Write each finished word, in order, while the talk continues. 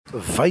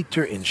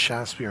Weiter in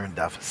Shasper and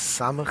Daf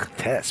Samach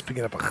Tes,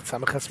 picking up a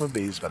Samach Tes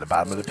Mabiz by the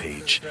bottom of the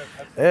page.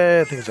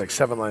 I think it's like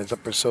 7 lines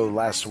up or so.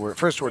 Last word,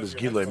 first word is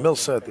Giloy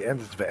Milsa. At the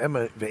end, it's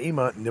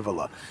Ve'ema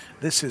Nivala.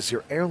 This is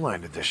your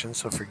airline edition,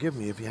 so forgive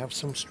me if you have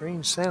some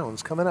strange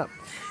sounds coming up.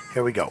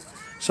 Here we go.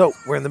 So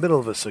we're in the middle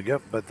of a sugya,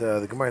 but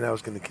the Gemara now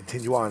is going to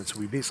continue on. So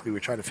we basically were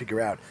trying to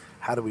figure out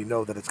how do we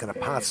know that it's going to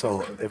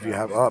paso if you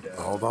have up.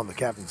 Hold on, the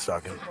captain's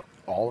talking.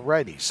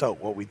 Alrighty. So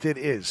what we did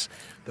is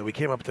that we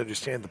came up to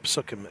understand the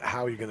psukim,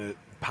 how you're going to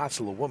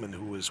pasul a woman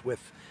who is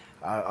with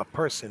a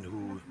person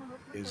who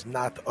is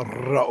not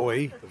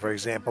ra'oi, for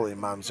example, in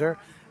mamzer,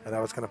 and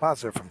I was going to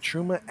pass her from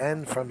truma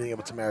and from being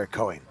able to marry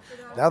Kohen.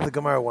 Now the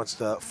Gemara wants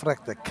to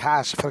frek the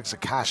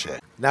kasha.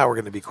 Now we're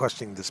going to be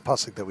questioning this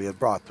pasuk that we had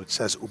brought, which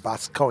says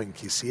ubas Kohen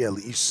kisiel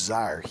ish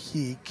zar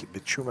he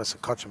b'truma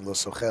sakachim lo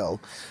sochel,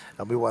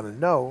 and we want to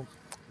know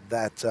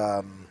that.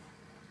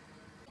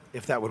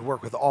 If that would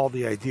work with all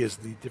the ideas,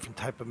 the different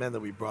type of men that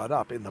we brought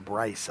up in the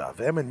Braisa.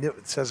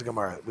 It says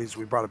Gemara, we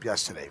brought up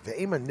yesterday. Let's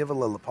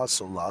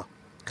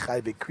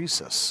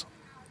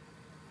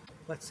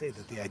say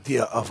that the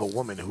idea of a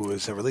woman who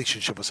is a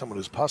relationship with someone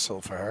who's puzzle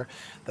for her,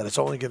 that it's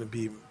only going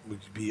to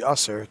be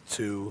usher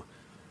to,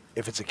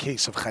 if it's a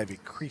case of chayve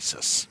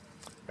krisus,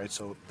 right?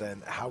 So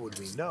then, how would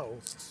we know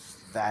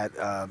that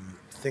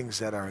things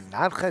that are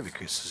not chayve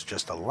krisus,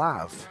 just a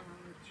lav?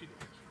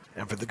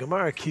 And for the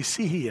Gemara,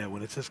 kisiya,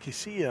 when it says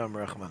kisiya,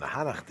 Merachman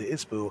Hanach de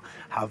Isbu,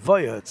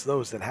 Havaya, it's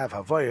those that have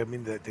Havaya,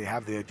 mean that they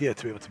have the idea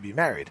to be able to be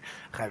married.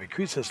 Chayav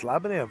Krisas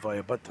Labane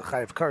Havaya, but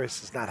Chayav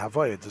Karis is not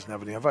Havaya, it doesn't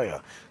have any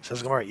Havaya.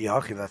 Says Gemara,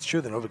 Yahachi, that's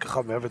true, then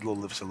Ovikachav Eved Lo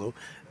Livsalu.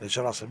 It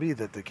should also be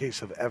that the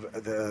case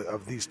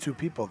of these two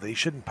people, they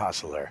shouldn't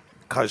passel her,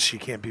 because she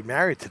can't be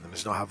married to them.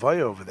 There's no Havaya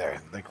over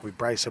there. Like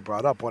Bryce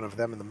brought up, one of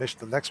them in the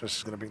Mishnah, the next Mishnah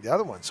is going to bring the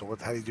other one. So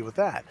how do you do with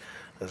that?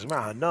 Those are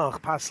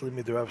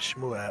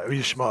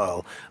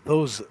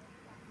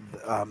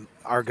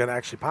going to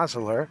actually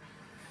passel her.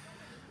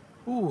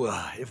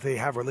 If they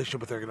have a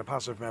relationship with her, going to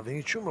pass her from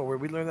having truma. Where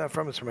we learn that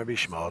from is from Rabbi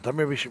Shmuel.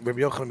 Rabbi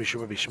Yochanan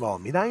Mishum Rabbi Shmuel.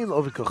 Minayin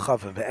ovikol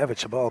chavim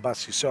ve'evet shabal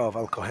bas yisrael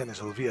al kohenes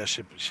elvia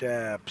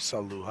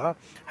shepsaluha.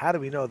 How do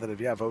we know that if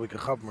you have ovikol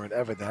chavim or an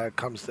evet that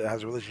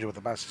has a relationship with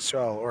a bas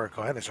yisrael or a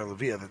kohenes or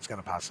levia that's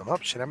going to pass them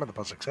up? Shenema, the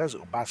pasuk says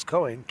ubas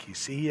kohen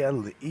kisiya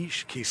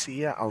leish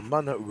kisiya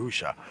almana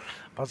urusha.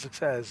 Pasuk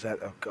says that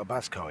a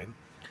bas kohen.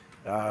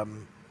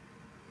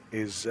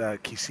 Is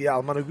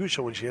Kisiya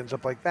Almanagusha, when she ends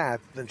up like that,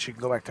 then she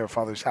can go back to her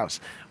father's house.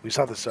 We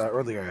saw this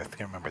earlier, I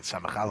think I remember, it's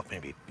Samach Aleph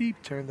maybe. Beep,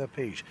 turn the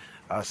page.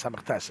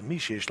 Samach Tas,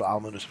 Mishish La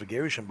Almanus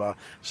V'Gerushin Ba,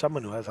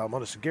 someone who has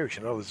Almanus and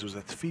Gerushin. Oh, this was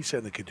a Tfisa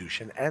in the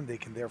Kedushin, and they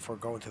can therefore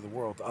go into the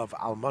world of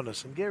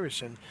Almanus and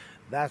Gerushin.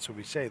 That's what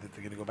we say, that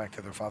they're going to go back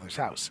to their father's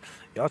house.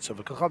 Yatzav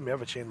V'Kachad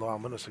Me'avat Shein Lo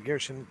Almanus and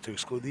Gerushin, to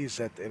exclude these,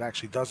 that it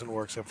actually doesn't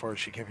work, therefore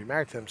she can't be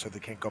married to them, so they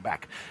can't go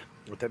back.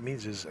 What that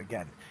means is,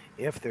 again,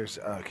 if there's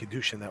a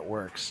Kedushin that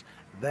works,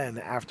 then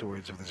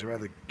afterwards, if there's a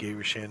rather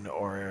gerushin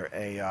or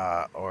an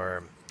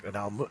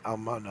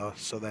almana,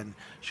 so then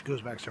she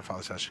goes back to her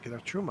father's house. She can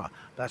have truma.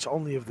 That's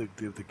only if the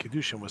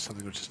kedushin was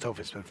something which is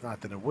tofis, but if not,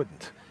 then it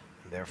wouldn't.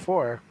 And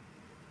therefore,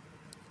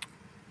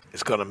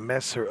 it's going to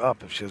mess her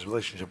up if she has a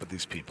relationship with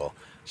these people.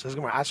 So it's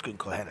going to ask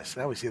Kohenes.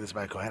 Now we see this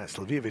by Kohenes.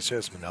 Levi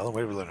Veseres Manel.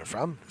 Where did we learn it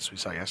from? This we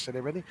saw yesterday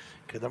already.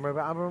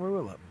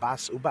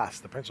 Bas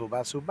ubas. The principle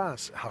bas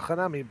ubas.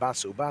 Hachanami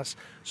bas ubas.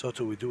 So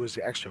too we do is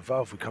the extra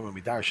vav. We come and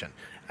we darshan.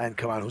 And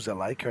come on, who's that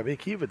like? Rabbi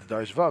Kiva, the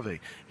darsh vavi.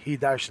 He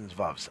darshans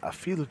vavs.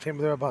 Afilu tem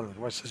the rabbanon. The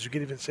Gemara says you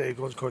can even say it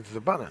goes according to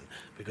the rabbanon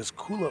because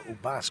kula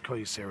ubas ko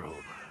yiseru.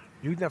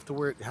 You didn't have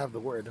to have the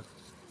word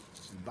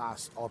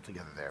bas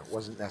altogether there. It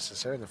wasn't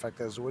necessary. And the fact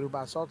that there's a word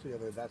bas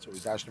altogether, that's what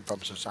we dashed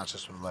from. So it's not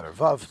just from the letter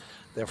vav.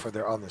 Therefore,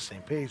 they're on the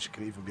same page. It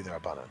could even be the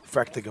rabbanon.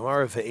 Frak the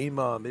Gemara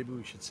ve'ema. Maybe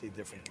we should say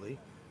differently.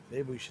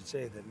 Maybe we should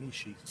say that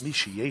mishi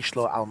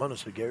yeshlo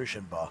almanus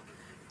v'gerushin ba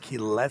ki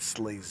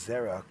lesle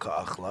zera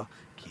ka'achla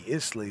ki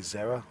isle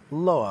zera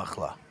lo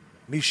achla.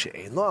 Mishi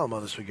ein lo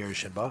almanus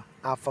v'gerushin ba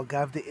afal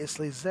gav de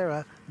isle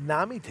zera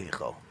nami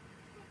teichel.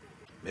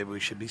 Maybe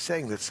we should be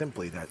saying that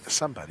simply that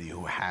somebody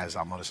who has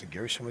almanos and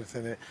gerushin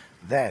within it,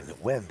 then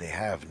when they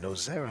have no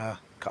zera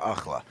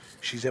ka'achla,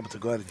 she's able to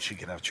go ahead and she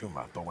can have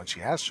truma. But when she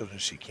has children,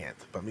 she can't.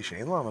 But misha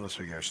ein lo almanos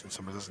v'gerushin,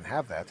 somebody doesn't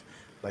have that,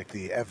 like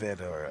the eved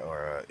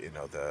or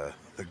the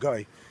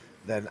guy,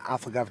 then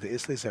afagav the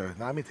isli zera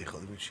nami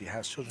tichol. When she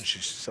has children, she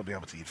should still be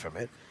able to eat from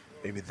it.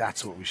 Maybe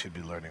that's what we should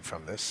be learning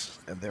from this,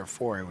 and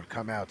therefore it would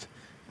come out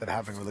that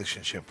having a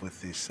relationship with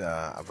this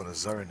avodah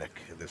zaranik,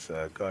 this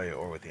guy,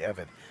 or with the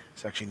eved,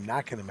 it's actually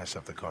not going to mess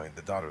up the coin,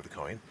 the daughter of the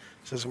coin.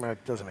 So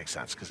it doesn't make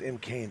sense, because in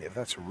Cain, if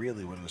that's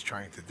really what it was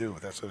trying to do,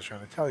 if that's what it was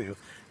trying to tell you,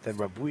 then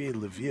Rabui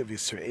Levia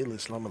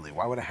V'Yisraelis Lamali.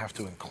 Why would I have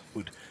to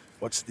include?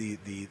 What's the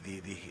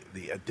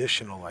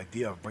additional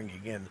idea of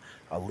bringing in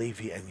a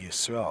Levi and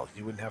Yisrael?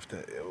 You wouldn't have to.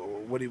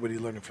 What are you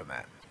learning from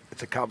that?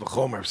 It's a Kal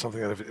V'chomer,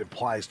 something that if it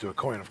applies to a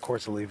coin, of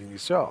course, a Levi and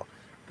Yisrael.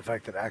 The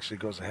fact that it actually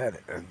goes ahead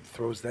and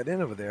throws that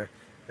in over there,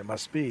 it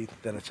must be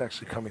that it's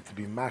actually coming to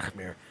be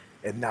machmir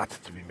and not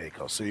to be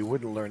mako. So you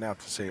wouldn't learn out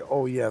to say,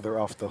 oh yeah, they're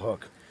off the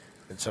hook.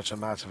 in such a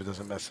match if it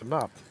doesn't mess him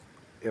up,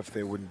 if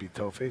they wouldn't be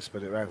toe-faced,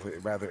 but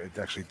rather it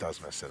actually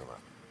does mess them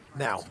up.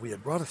 Now, we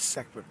had brought a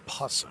separate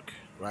pasuk,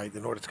 right,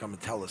 in order to come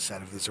and tell us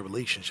that if there's a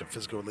relationship,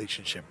 physical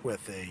relationship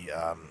with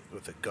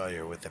a guy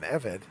or with an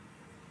eved,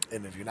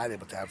 and if you're not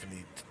able to have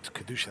any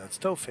kedusha that's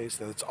toe-faced,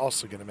 then it's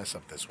also going to mess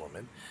up this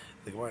woman.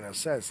 The Gemara now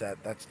says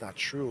that that's not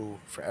true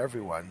for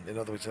everyone. In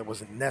other words, it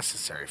wasn't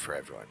necessary for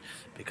everyone,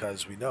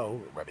 because we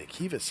know Rabbi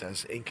Akiva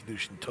says "Ein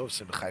kedushin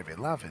tovsim b'chayvei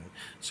lavin,"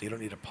 so you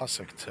don't need a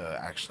pasuk to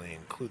actually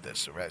include this.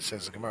 So it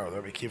says the Gemara,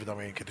 Rabbi Akiva don't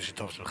mean kedushin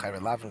tovsim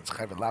b'chayvei lavin. It's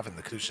chayvei lavin.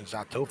 The kedushin is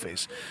not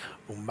toe-faced.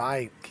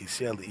 Umay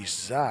kisel ish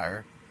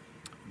zar.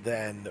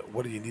 Then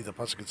what do you need? The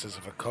pasuk that says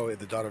if a kohen,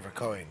 the daughter of a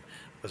kohen,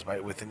 was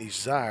with an ish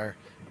zar.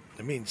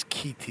 It means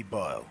kiti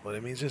boil. What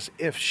it means is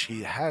if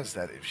she has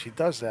that, if she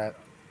does that,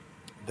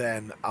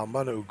 then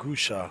almana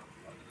ugusha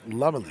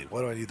lamali.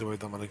 What do I need the word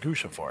almana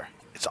ugusha for?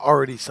 It's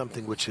already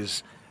something which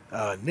is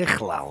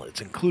nichlal. It's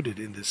included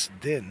in this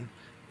din.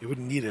 You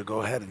wouldn't need to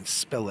go ahead and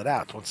spell it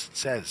out once it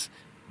says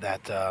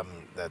that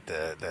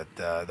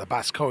the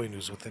bas kohen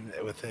who's with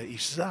the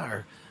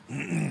ishzar.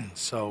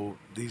 So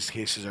these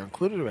cases are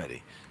included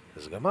already.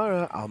 There's a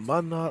Gemara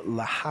almana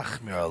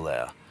lahachmir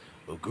aleh,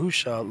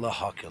 ugusha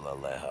lahakil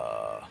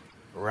aleha.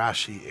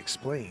 Rashi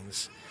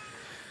explains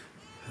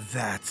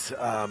that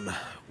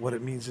what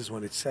it means is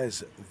when it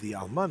says the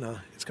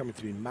almana, it's coming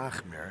to be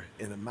machmer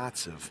in a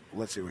matzav,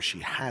 let's say where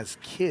she has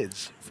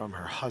kids from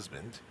her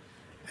husband,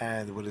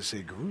 and what it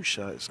say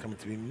gerusha is coming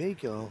to be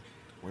megil,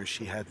 where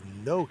she had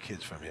no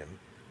kids from him.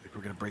 Like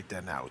we're going to break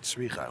that now. It's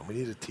sricha, and we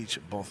need to teach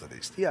both of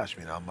these. Tiash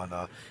min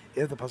almana.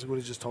 If the pasuk would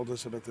have just told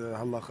us about the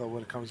halacha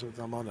when it comes with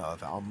the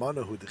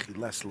almana who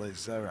dechiles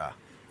lezera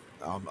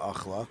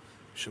achla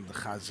shum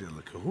dechazir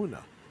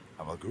lekahuna.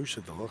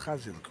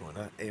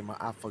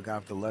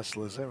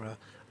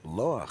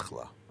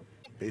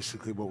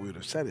 Basically, what we would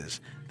have said is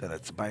that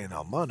it's by an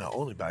almana,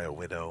 only by a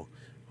widow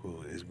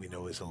who is we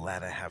know is allowed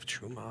to have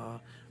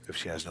truma. If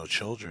she has no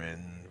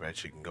children, right,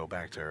 she can go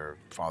back to her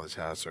father's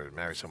house or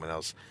marry someone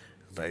else,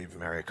 but even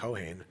marry a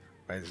kohen,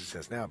 right? As it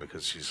says now,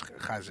 because she's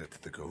chazir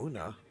to the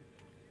kahuna.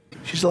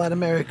 She's allowed to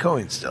marry a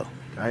Kohen still,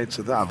 right?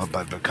 So, but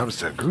when it comes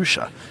to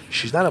Grusha,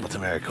 she's not able to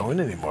marry a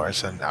Kohen anymore.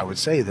 So I would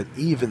say that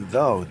even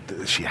though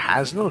she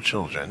has no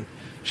children,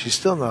 she's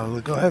still not able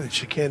to go ahead and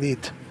she can't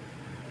eat.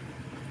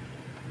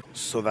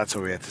 So that's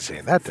what we have to say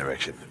in that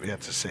direction. We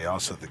have to say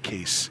also the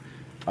case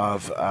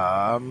of,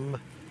 who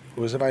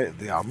was it by?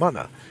 The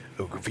Almana.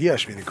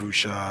 V'yash min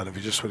Grusha, and if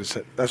we just would have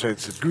said, that's right, it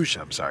said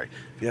Grusha, I'm sorry.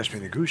 V'yash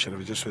min Grusha, and if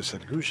we just would have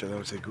said Grusha, that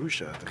would say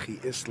Grusha. T'chi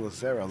isla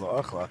zera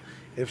lo'achla.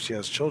 If she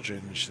has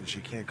children,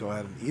 she can't go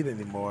ahead and eat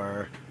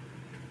anymore.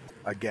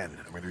 Again,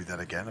 I'm going to read that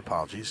again.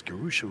 Apologies.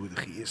 Gerusha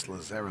t'chi isla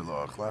zera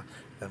lo'achla.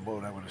 Then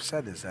what I would have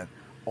said is that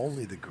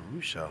only the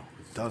Gerusha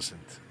who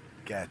doesn't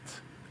get,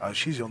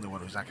 she's the only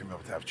one who's not going to be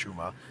able to have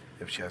truma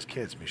if she has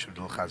kids. Mishum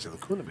del chazir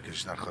l'kuna, because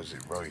she's not chazir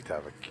roi to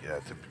have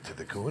to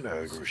the kahuna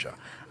Gerusha.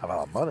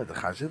 Aval almana the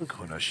chazir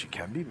l'kuna, she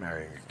can be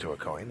marrying to a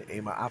kohen.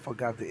 Ema afal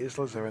gav the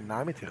isla zera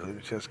nami tichel.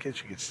 If she has kids,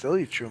 she can still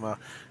eat truma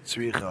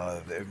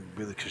tzricha.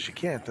 Really, because she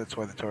can't. That's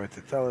why the Torah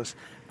to tell us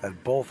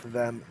that both of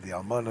them, the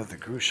almana, the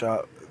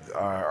Gerusha,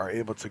 are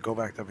able to go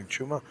back to having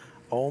truma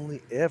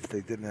only if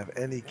they didn't have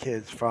any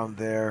kids from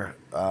their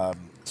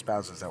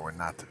spouses that were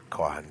not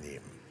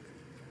kohanim.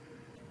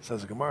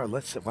 Says the Gemara,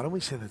 why don't we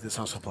say that this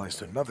also applies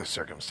to another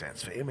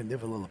circumstance? Even in the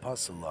case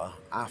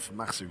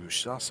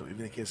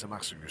of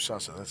Machzir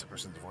Gushasa, that's a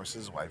person divorces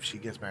his wife, she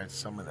gets married to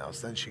someone else,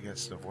 then she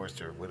gets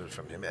divorced or widowed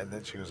from him, and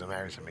then she goes and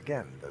marries him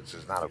again. That's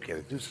just not okay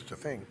to do such a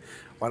thing.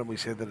 Why don't we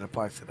say that it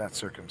applies to that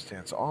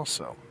circumstance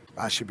also?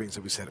 Rashi brings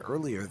up, we said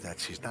earlier that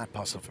she's not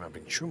possible from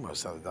having truma,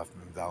 so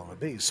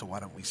why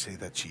don't we say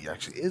that she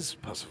actually is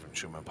possible from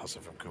truma and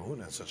possible from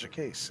kahuna in such a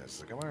case? As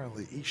the Gemara,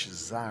 ish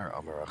zar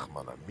amar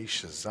achmana,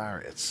 misha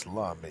zar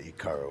etzla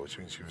meikara, which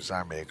means she was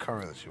zar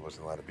meikara, that she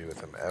wasn't allowed to be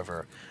with him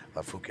ever.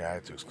 Lafuka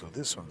had to exclude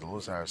this one, the lo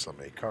zar esla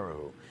meikara,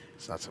 who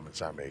is not someone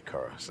zar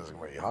meikara. Says the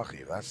Gemara,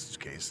 Yahachi, if that's the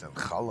case, then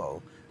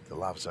chalal, the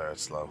lav zar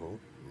etzlahu,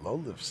 lo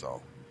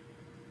livsal.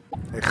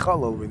 A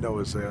chalal, we know,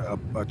 is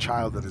a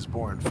child that is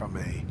born from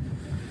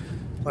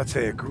let's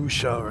say a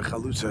grusha or a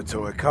chalutza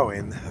to a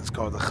kohen. It's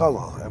called a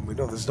chalal, and we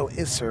know there's no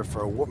isser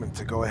for a woman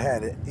to go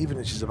ahead, even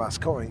if she's a bas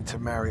kohen, to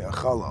marry a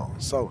chalal.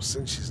 So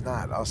since she's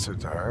not usher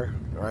to her,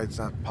 right, it's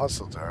not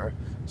puzzle to her,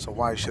 so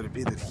why should it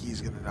be that he's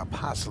going to now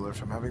puzzle her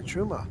from having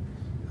truma?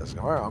 That's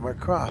Gemara Amar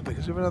Krah,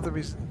 because we have another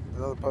reason.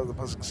 Another part of the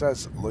pasuk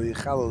says, "Lo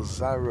yichalal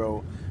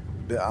zaro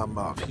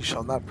be'amav." He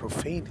shall not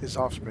profane his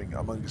offspring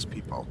among his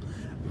people.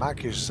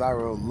 Makish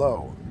zaro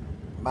lo.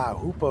 We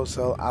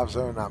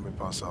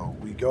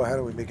go ahead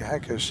and we make a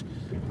hekesh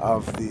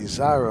of the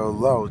zaro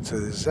lo to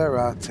the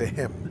zera to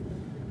him.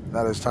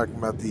 That is talking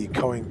about the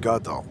Kohen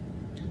Gadol.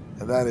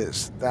 And that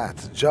is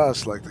that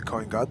just like the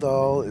Kohen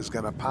Gadol is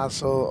going to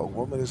passel, a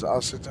woman is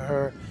usher to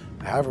her,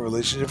 to have a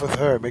relationship with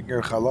her, making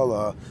her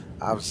chalala,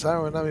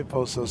 Avzaro Nami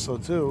Poso, so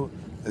too,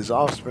 his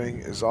offspring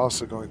is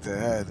also going to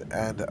head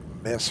and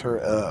mess her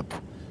up.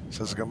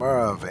 Says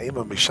Gemara of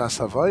Ema Mishas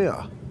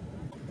Havaya.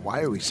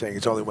 Why are we saying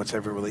it's only once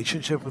every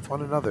relationship with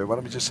one another? Why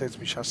don't we just say it's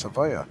Mishas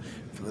Havaya?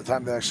 From the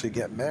time they actually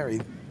get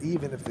married,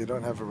 even if they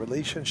don't have a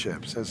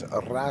relationship, says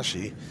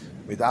Rashi,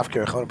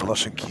 Midafker Echon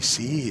Peloshin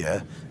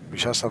Kisiyeh,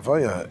 Mishas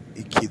Havaya,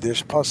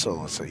 Ikidish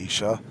Puzzle, it's a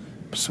Isha,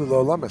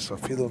 Psulo Lames, or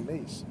Filo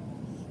Meis.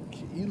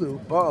 Ki'ilu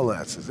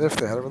Ba'aletz, as if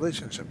they had a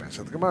relationship. And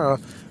so the Gemara,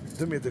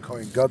 Dumi the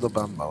Kohen Gadol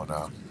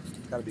Bamona.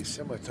 It's got to be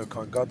similar to a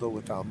Kohen Gadol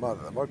with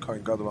Almana. The more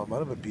Kohen Gadol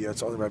Bamona, but Bia,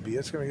 it's only by Bia,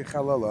 it's going to get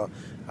Chalala.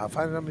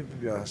 Finding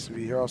out Bia has to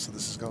be here also.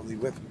 This is going to be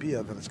with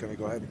Bia, then it's going to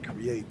go ahead and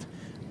create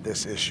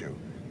this issue.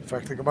 In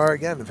fact, the Gemara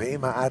again,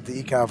 Ve'ima Adi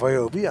Ika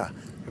Avaya Bia.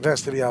 It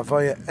has to be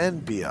Avaya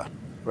and Bia,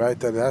 right?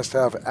 That it has to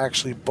have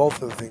actually both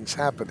of the things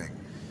happening.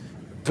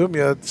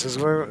 Dumya says,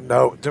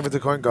 no, Dumya the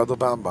Kohen Gadol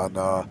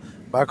Bamona.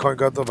 My Kohen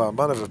Gadol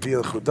Bamona,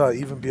 Bia L'chuda,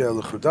 even Bia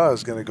L'chuda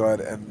is going to go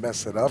ahead and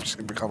mess it up. She's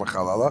going to become a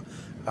Chalala.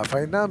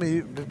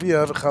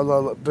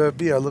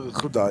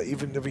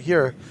 Even over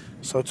here,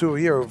 so too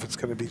here, if it's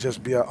going to be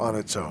just bia on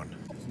its own.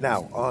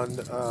 Now, on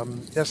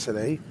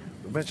yesterday,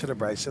 we mentioned a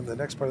Bryson. The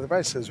next part of the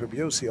Bryson is Rabbi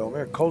Yossi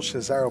Omer, Kol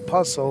Shezaro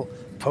Pasel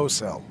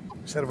Posel. We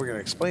said we're going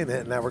to explain it,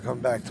 and now we're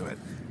coming back to it.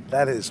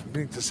 That is,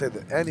 meaning to say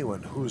that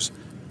anyone whose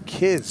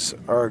kids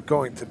are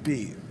going to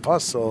be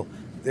Pasel,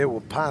 they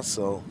will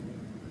Pasel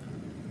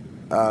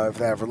if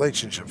they have a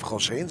relationship. Kol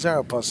Shein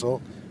Zaro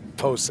Pasel,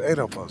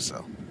 Posel,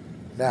 Posel.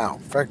 Now,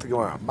 fact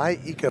Gemara, my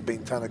Ika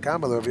being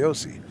Tanakama Rabbi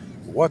Yossi.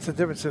 What's the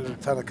difference between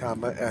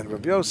Tanakama and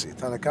Rabbi Yossi?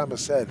 Tanakama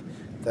said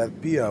that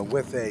Bia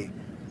with a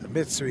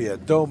Mitzri, a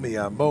Domi,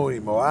 a Moi,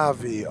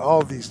 Moavi,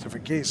 all these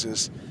different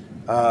cases,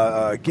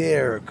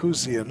 Ger,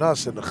 Kusi, a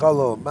Nasan, a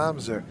Chalol,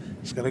 Mamzer,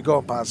 is going to go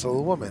and pass a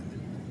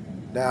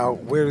woman. Now,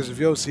 where does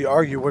Rabbi Yossi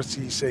argue? What's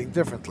he saying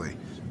differently?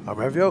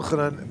 Rabbi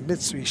Yochanan,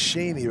 Mitzri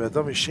Sheni,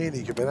 Radomi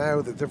Sheni,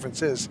 Kebenayu, the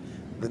difference is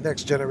the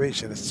next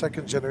generation, a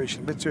second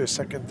generation mitzvah, a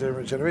second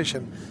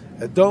generation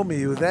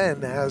Adomi, who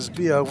then has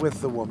Bia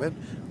with the woman.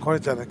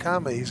 According to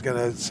Nakama, he's going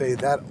to say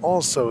that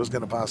also is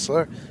going to pass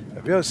her.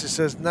 Rabbi Yossi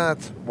says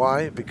not.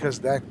 Why? Because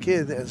that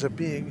kid ends up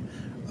being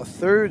a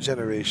third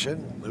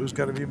generation who's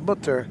going to be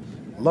mutter,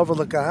 lava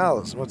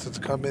l'kahal, wants to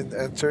come in,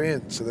 enter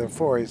in. So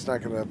therefore, it's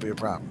not going to be a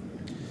problem.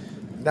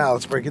 Now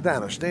let's break it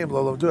down. Both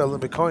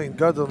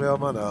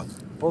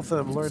of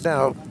them learned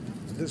out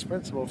this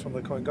principle from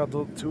the Kohen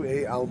Gadol to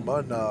a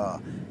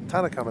Almana.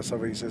 Tanakama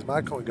Savar, he says,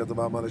 my Kohen Gadol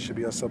Almana should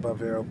be a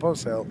Sabavero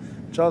Posel,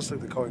 just like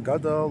the Kohen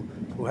Gadol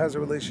who has a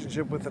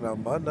relationship with an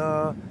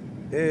Almana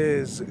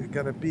is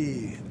going to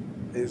be,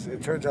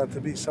 it turns out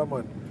to be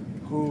someone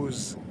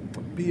whose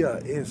Bia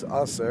is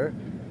Aser,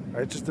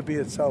 right? Just the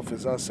Bia itself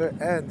is Aser,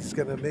 and he's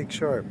going to make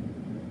sure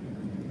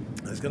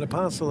he's going to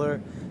passel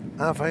her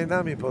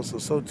Afainami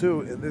Posel. So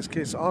too, in this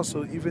case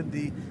also, even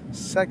the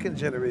second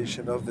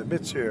generation of the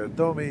Mitzvah,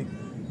 Domi,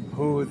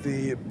 who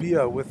the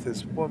Bia with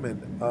this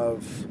woman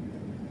of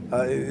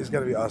is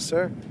going to be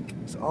Aser,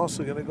 is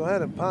also going to go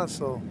ahead and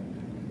passel.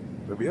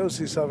 Rabbi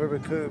Yossi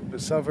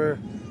Saver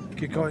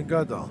Kikoin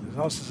Gadol. It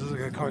also says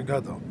like a Kohen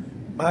Gadol.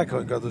 My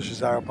Kohen Gadol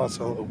Shazara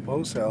Pasel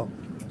Uposel.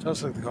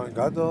 Just like the Kohen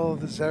Gadol,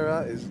 the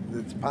Zera is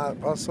it's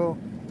Pasel.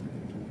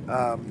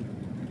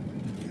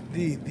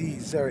 The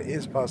Zera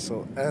is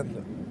Pasel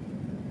and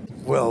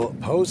will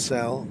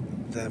Posel.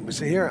 Then we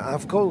say here,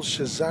 Avkol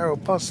Shazaro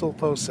Pasel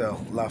Posel.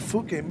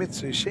 Lafuke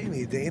Mitzri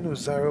Sheni Deinu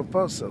Zaro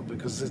Posel,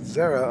 because the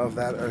Zera of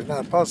that are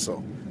not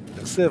Posel.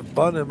 Instead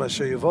Banim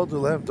Asher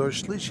Yavodu Lem Dor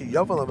Shlishi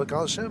Yavalam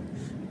Kal Hashem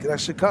could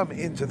actually come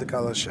into the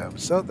Kal Hashem.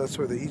 So that's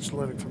where they're each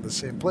learning from the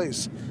same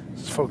place,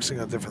 just focusing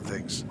on different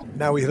things.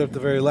 Now we hit up the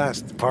very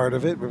last part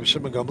of it. Rabbi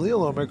Shimon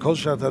Gamliel Omer Kol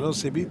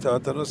Shatanos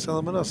Ibita Tanos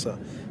Selamanasa.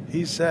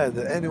 He said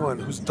that anyone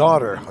whose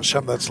daughter,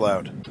 Hashem, that's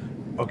loud.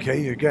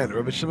 Okay, again,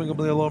 Rabbi Shimon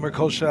Gamliel Omer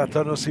Kol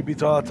Shatanos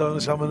Ibita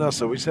Tanos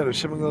Selamanasa. We said, Rabbi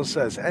Shimon Gamliel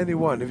says,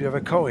 anyone, if you have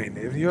a Kohen,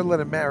 if you're let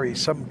him marry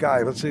some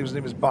guy, let's say his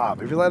name is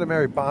Bob, if you let him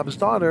marry Bob's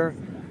daughter,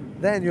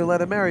 then you'll let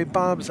him marry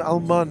Bob's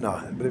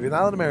almana. But if you're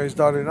not let him marry his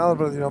daughter, you're not let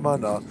him marry the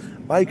almana.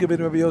 Micah ben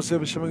Rabbi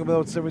Yosef, Shimon Gamliel,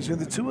 what's the difference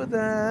between the two of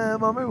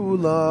them?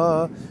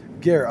 Amerula,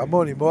 Ger,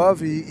 Amoni,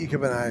 Moavi, Ika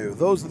ben Ayu.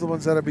 Those are the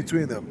ones that are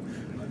between them.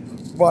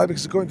 Why?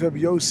 Because according to Rabbi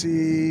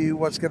Yossi,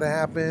 what's going to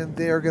happen?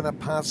 They are going to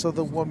pass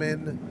the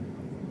woman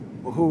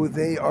who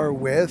they are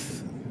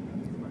with,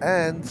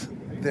 and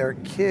their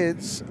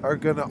kids are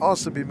going to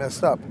also be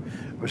messed up.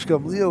 Rabbi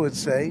Gamliel would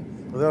say,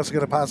 well, they're also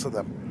going to pass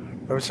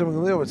them. Rabbi Shimon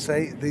Gamliel would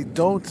say, they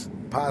don't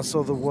pass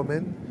the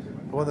woman,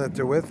 the one that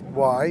they're with.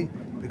 Why?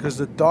 Because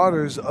the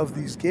daughters of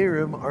these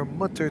Gerim are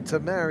mutter to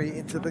marry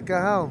into the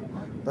Kahal,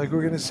 like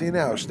we're going to see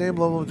now. Shneim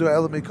lo do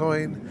elam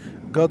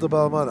kohen gadol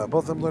ba'almana.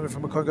 Both of them learning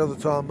from a kohen gadol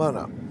to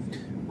almana.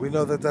 We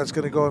know that that's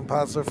going to go in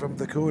passer from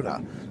the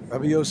Kuna.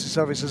 Rabbi Yossi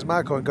Savi says,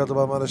 "Ma kohen gadol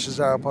ba'almana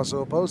shazar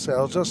pasel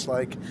posel," just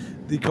like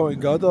the kohen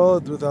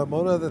gadol with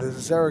almana that is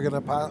zara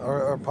going to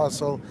or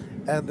pasel,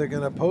 and they're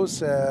going to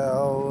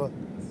posel.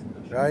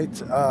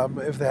 Right?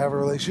 If they have a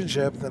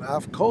relationship, then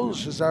af kol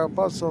shazar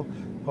pasel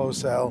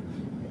posel.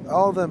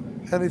 All of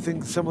them,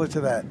 anything similar to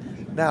that.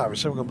 Now,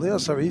 Rishon Gamliel,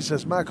 sorry, he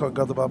says, "Ma kohen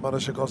gadol ba'almana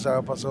shekol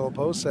zara pasel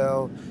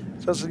posel."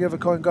 Just like if a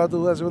kohen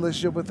gadol has a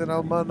relationship with an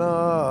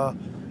almana,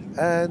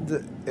 and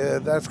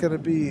that's going to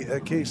be a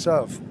case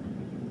of,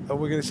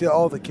 we're going to see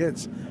all the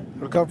kids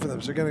will come from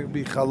them. So they're going to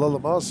be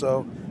chalalim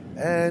also,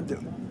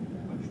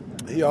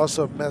 and he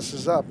also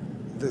messes up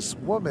this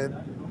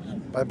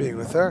woman by being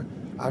with her.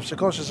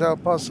 Avshakosha zel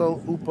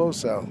pasal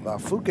uposel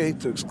lafuke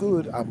to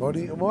exclude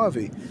Amoni and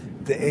Moavi.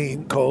 The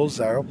ain kol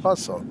zero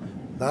pasal.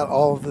 Not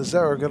all of the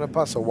zero are going to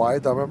pasal. Why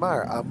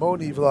damar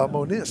Amoni v'la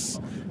Amonis?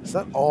 It's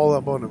not all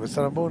Amonim. It's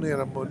not Amoni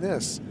and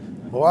Amonis.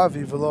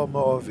 Moavi v'la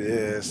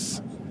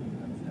Moavis.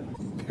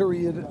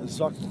 Period.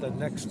 Zok the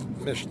next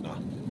Mishnah.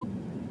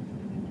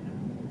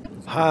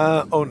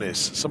 Ha-onis.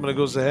 Someone who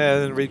goes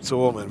ahead and rapes a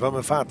woman.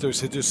 V'amafater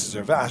seduces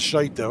her.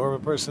 V'ashaita. Or a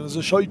person is a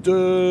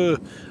shaita.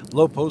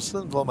 Lo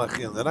postin. V'lo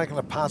machin. They're not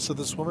going to pass to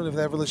this woman if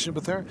they have a relationship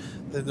with her.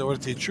 Then in order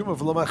to eat truma.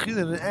 V'lo machin.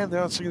 And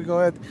they're also going to go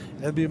ahead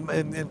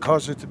and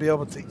cause her to be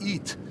able to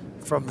eat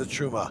from the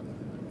truma.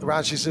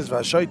 Rashi says,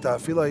 "V'ashaita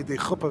afila de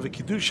chuppah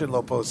v'kiddushin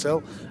lo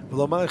posel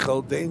v'lo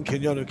ma'achol dein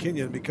kinyanu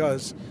kinyan,"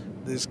 because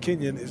this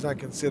kinyan is not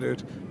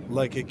considered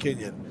like a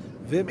kinyan.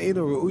 Vim enu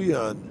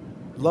ru'uyan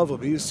love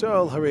of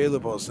Yisrael harei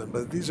lebosin.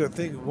 But these are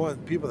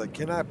people that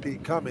cannot be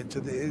coming to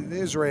in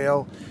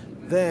Israel.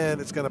 Then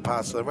it's going to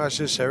pass them.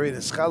 Rashi sharin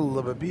ischal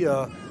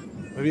lebabia.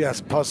 Maybe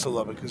that's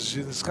puzzle because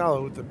she's the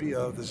scholar with the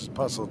bia. This is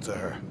puzzle to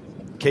her.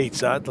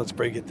 Ketzad. Let's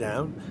break it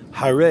down.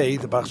 Harei.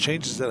 The Bach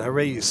changes that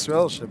harei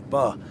Yisrael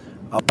sheba.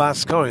 A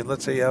Bas Kohen,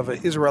 let's say you have an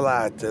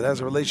Israelite that has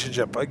a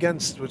relationship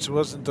against, which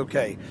wasn't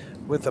okay,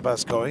 with the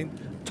Bas Kohen,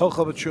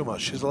 Tochel b'Truma.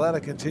 She's allowed to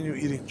continue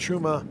eating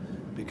Truma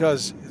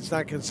because it's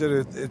not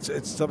considered,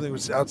 it's something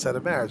which is outside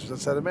of marriage. If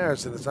it's outside of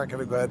marriage, then it's not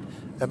going to go ahead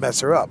and mess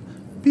her up.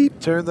 Beep,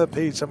 turn the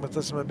page,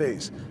 Samatasim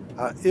base.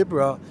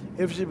 Ibra,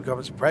 if she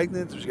becomes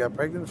pregnant, if she got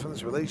pregnant from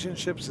this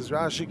relationship, says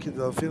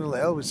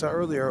Rashi, we saw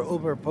earlier,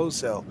 Uber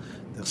Posel,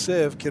 the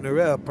Siv,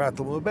 Kinereh,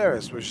 Pratal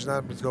Muberis, where she's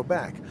not able to go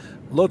back.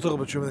 Lotor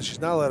B'Truma,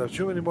 she's not allowed to have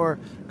Truma anymore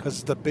because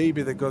it's the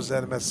baby that goes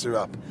down and messes her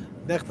up.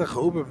 Nechtach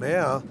Uber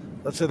Mea,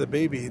 let's say the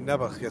baby,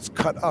 Nebuch, gets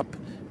cut up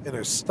in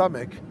her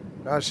stomach.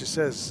 Rashi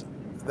says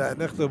that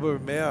Nechtach Uber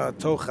Mea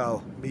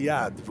Tochal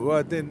Miyad,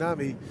 Vuadin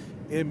Nami,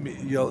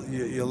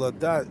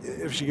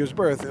 if she gives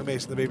birth,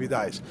 the baby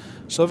dies.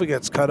 So if it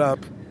gets cut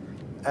up,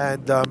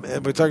 and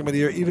we're talking about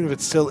here, even if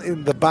it's still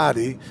in the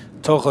body,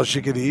 tochal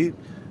she could eat.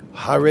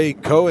 Hare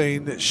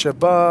Kohen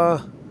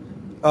Shaba,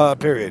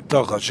 period.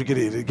 Tochal she could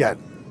eat again.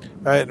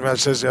 Right? And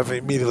Rashi says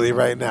immediately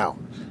right now.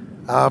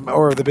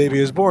 Or if the baby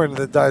is born and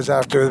it dies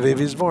after the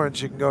baby is born,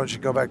 she can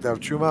go back to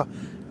have truma.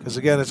 Because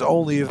again, it's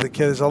only if the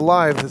kid is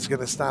alive that's going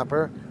to stop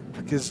her. If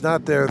the kid's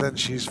not there, then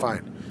she's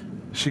fine.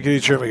 She can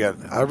eat trim again.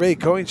 Arei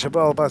Kohen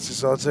Shabal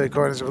Basiso. Let's say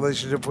Kohen has a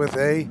relationship with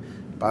a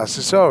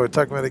Basiso. We're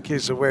talking about a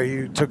case of where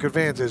he took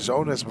advantage.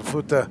 Ones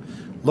Mafuta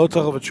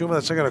Lotach of Truma.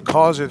 That's not going to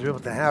cause her to be able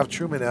to have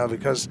Truma now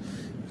because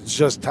it's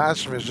just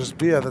Tashma, it's just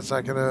Bia. That's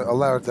not going to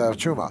allow her to have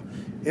Truma.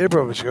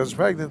 Ibra, when she goes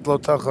pregnant,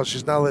 Lotach,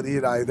 she's not allowed to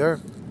eat either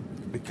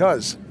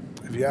because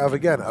if you have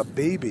again a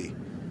baby,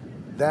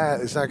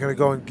 that is not going to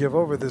go and give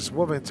over this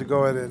woman to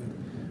go ahead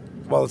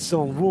and, while it's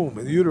still in womb,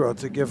 in utero,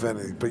 to give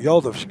anything. But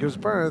Yolda, if she gives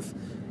birth,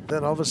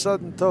 then all of a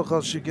sudden,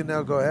 Tochal, she can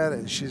now go ahead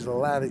and she's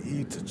allowed to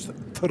eat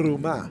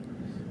teruma.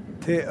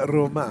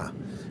 Teruma.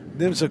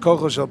 Nimsa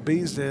kochel shel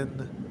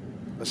bezdin.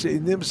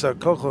 Nimsa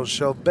kochel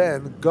shel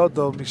ben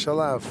godol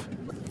mishalav.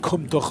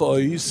 Kum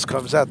tochois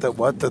comes out that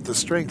what? That the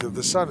strength of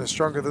the son is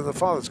stronger than the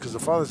father's because the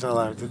father's not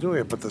allowing her to do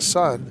it, but the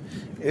son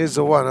is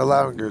the one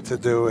allowing her to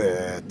do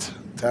it,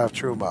 to have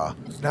truma.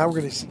 Now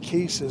we're going to see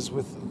cases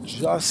with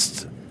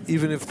just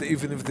even if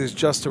there's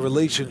just a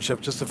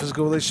relationship, just a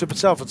physical relationship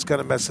itself, it's going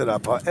to mess it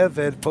up.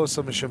 Eved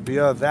posel mishum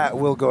bia, that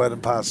will go ahead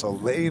and passel.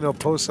 Leino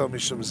posel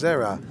mishum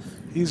zera,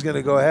 he's going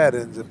to go ahead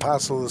and the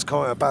passel is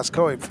Bas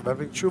Kohen from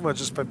having truma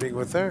just by being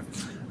with her.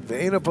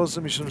 Leino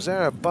posel mishum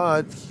zera,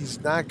 but he's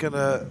not going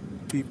to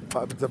be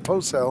the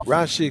posel.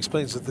 Rashi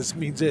explains what this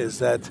means is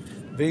that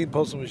vein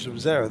posel mishum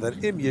zera,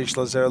 that im yesh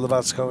la zera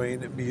lebas Kohen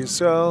mi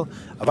Yisrael,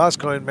 a Bas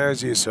Kohen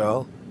marries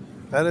Yisrael,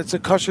 and it's a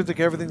kosher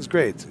to everything's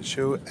great.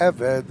 Shu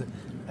Eved.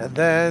 And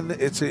then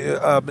it's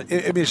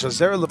Imish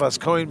Zera Levas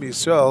Kohen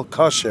Yisrael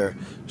Kosher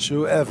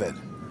Shu Eved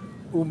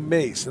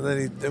Umeis, and then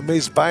he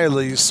Umeis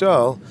Bayla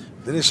Yisrael.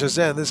 Then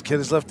Ishazen, this kid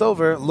is left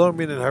over. Lo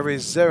Min and Harei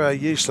Zera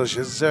Yeshla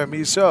Zera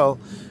Yisrael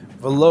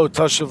V'lo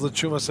Toshav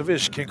L'Truma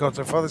Savish can't go to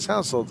her father's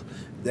household.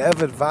 The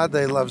Eved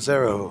Vadei Lav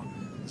Zerahu.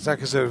 It's not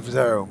considered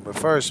Zerahu. But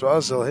first,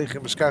 V'azil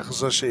Heichim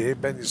Mishkachas Oshei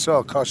Ben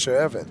Yisrael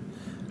Kosher Eved.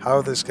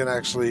 How this can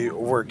actually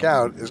work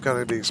out is going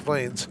to be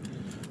explained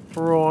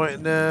right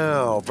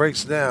now.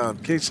 Breaks down.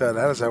 Ketzad,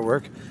 how does that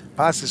work?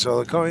 Bas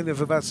Yisrael, a Kohen, if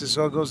a Bas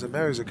Yisrael goes and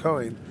marries a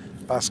Kohen,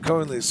 Bas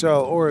Kohen to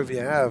Yisrael, or if you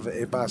have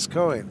a Bas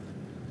Kohen,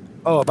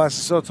 a Bas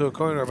Yisrael to a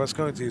Kohen or a Bas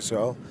Kohen to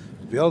Yisrael,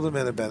 the older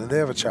man and Ben, and they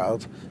have a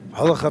child,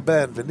 Halacha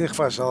Ben,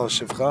 V'nichvash al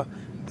Shivcha,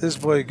 this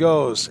boy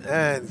goes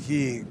and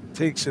he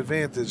takes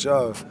advantage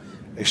of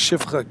a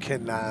Shivcha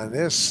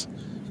Kenanis.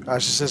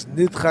 Rashi says,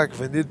 Nidchak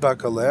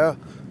v'nidbak aleh,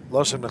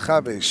 Loshem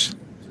Mechabesh.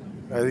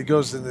 He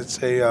goes and it's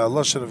a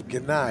lashon of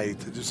genai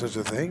to do such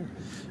a thing.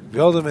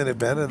 V'yoldem in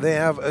ben, and they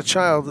have a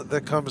child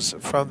that comes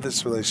from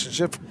this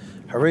relationship.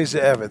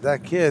 Hareza Eved.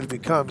 That kid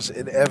becomes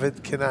an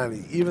Eved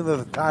Kenani, even though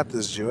the Tat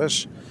is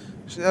Jewish.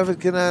 She's an Eved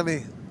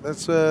Kenani.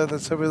 That's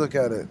how we look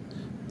at it.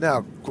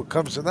 Now, what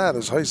comes from that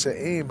is Hoysa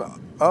Aim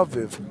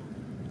Aviv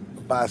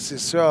Bas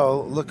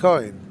Yisrael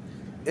Lekoin.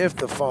 If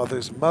the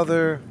father's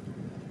mother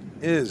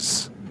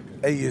is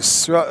a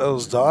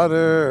Yisrael's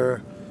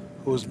daughter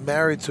who was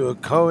married to a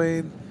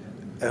Kohen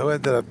and who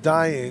ended up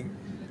dying,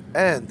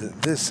 and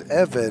this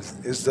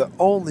Eved is the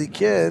only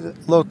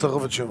kid, Lo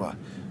Tachov Truma.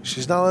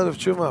 She's not allowed of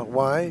Truma.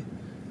 Why?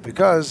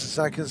 Because it's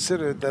not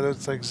considered that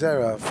it's like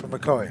Zera from a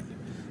Kohen.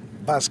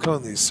 Bas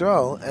Kohen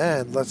Yisrael,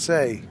 and let's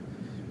say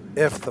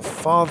if the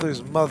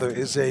father's mother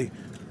is a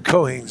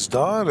Kohen's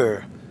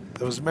daughter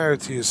that was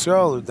married to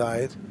Yisrael who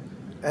died,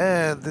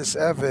 and this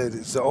Eved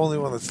is the only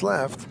one that's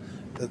left,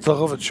 then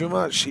Tachov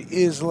Truma, she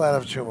is allowed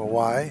of Truma.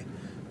 Why?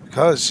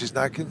 Because she's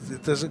not.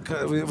 It doesn't.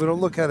 We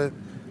don't look at it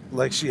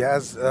like she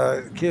has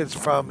kids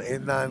from a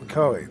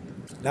non-Kohen.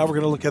 Now we're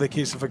going to look at a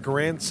case of a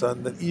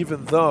grandson that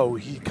even though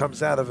he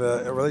comes out of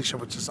a relation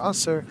which is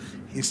Aser,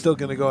 he's still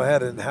going to go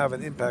ahead and have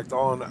an impact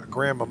on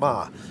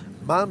grandmama.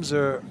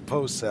 Mamzer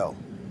posel.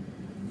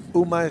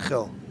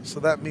 Umaychel.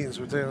 So that means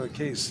we're taking a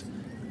case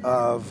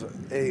of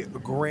a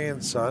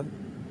grandson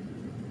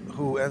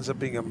who ends up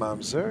being a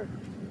mamzer.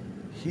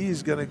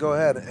 He's going to go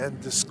ahead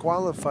and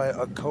disqualify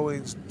a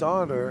Kohen's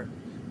daughter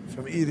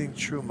from eating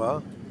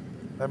truma.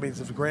 That means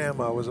if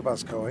grandma was a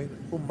bas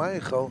Kohen,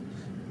 Umaychel,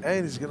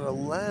 and he's going to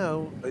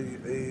allow a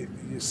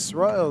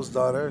Yisrael's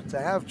daughter to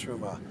have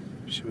truma.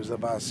 She was a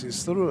bas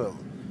Yisrael.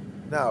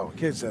 Now,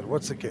 kid said,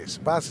 what's the case?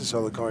 Bas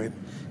Yisrael Kohen.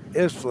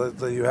 If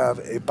you have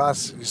a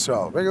bas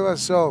Yisrael,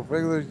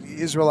 regular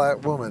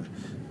Israelite woman,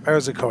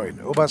 marries a Kohen,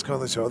 Bas Kohen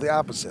Yisrael, the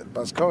opposite.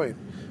 Bas Kohen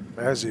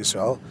marries a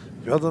Yisrael,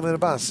 V'yoldem in a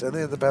bas, and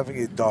they end up having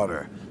a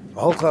daughter.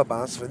 Holcha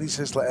bas,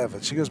 v'nisis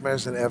la'eved. She goes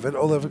marries an Eved,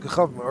 or lev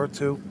k'chavim, or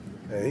to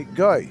a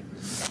guy.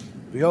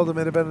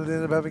 V'yoldem in a ben, and they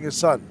end up having a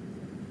son.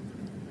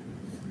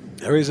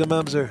 There is a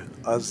mamzer.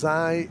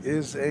 Azai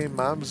is a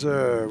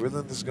mamzer. We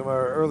learned this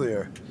Gemara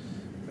earlier,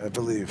 I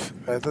believe.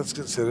 Right, that's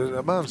considered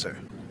a mamzer.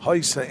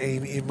 Hoysa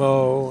ein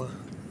imo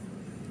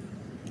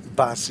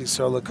bas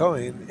Yisrael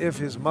Kohen. If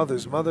his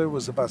mother's mother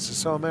was a bas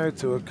Yisrael married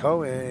to a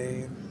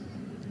Kohen,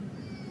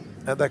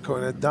 and that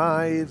Kohen had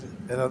died,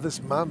 and now this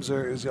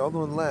mamzer is the only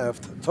one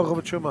left,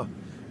 Tochav Truma.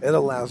 It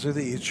allows her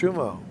to eat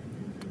Truma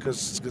because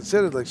it's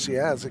considered like she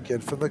has a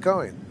kid from the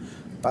Kohen.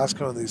 Bas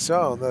Kohen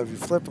Yisrael. Now, if you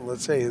flip it,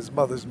 let's say his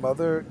mother's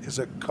mother is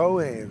a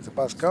Kohen, it's a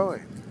Bas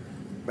Kohen,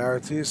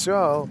 married to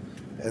Yisrael,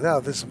 and now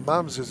this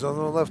mamzer is the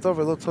only one left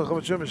over. Look,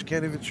 Tochav Truma. She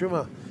can't even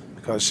Truma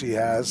because she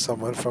has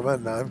someone from a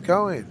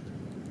non-Kohen.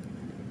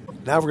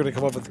 Now we're going to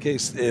come up with the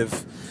case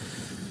if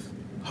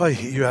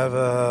you have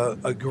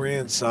a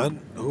grandson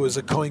who is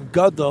a Kohen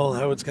Gadol,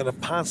 how it's going to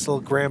passel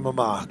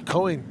grandmama.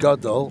 Kohen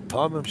Gadol,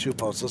 Pamim Shu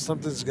Posel,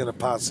 something's going to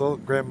passel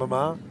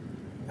grandmama,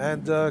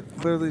 and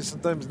clearly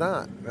sometimes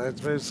not. Right?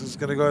 It's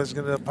going to go, it's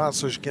going to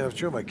passel, she can't have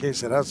truma.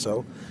 Case it out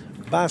so.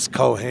 Bas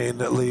Kohen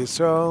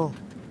Yisrael.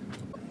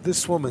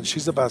 This woman,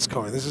 she's a Bas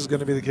Kohen. This is going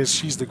to be the case,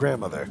 she's the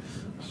grandmother.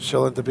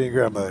 She'll end up being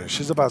grandmother.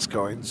 She's a Bas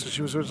Kohen, so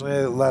she was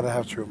originally allowed to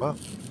have truma.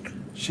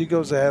 She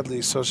goes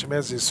ahead, so she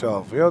marries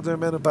Yisrael. V'yoder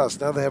men bas.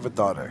 Now they have a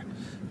daughter.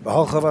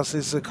 V'holcha bas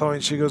is a Kohen.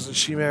 She goes and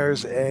she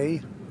marries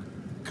a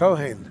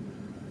Kohen.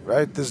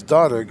 Right? This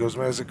daughter goes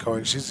marries a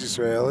Kohen. She's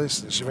Israeli,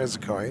 and she marries a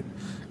Kohen.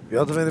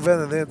 V'yoder men ben,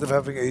 and they end up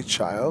having a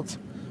child.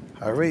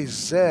 Harei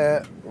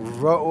zeh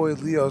ra'oi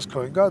lios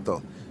Kohen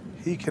Gadol.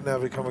 He can now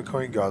become a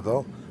Kohen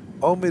Gadol.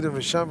 Omid and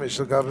Mishamish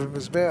l'gabe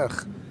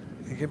mizbeach.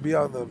 He can be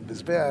on the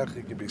mizbeach.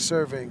 He can be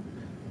serving,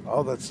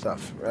 all that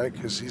stuff, right?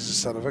 Because he's the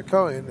son of a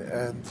Kohen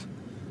and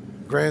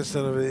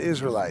grandson of an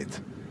Israelite.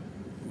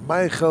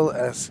 Michael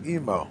es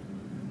imo.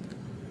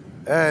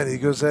 And he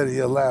goes ahead, he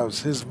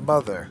allows his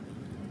mother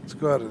to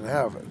go out and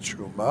have a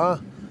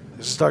truma.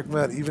 This is talking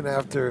about even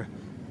after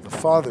the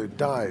father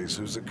dies,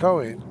 who's a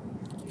Kohen.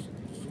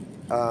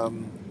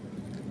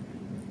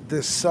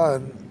 This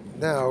son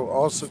now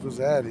also goes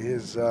ahead, he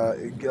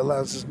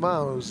allows his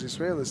mom, who's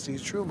Israeli, to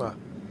eat truma.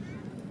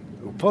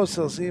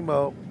 Uposel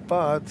imo,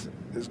 but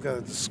is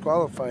going to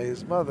disqualify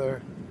his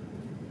mother,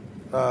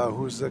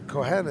 who's the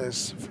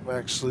Kohenes, from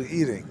actually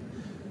eating.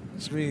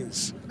 This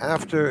means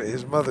after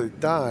his mother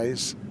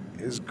dies,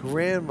 his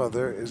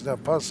grandmother is now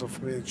puzzled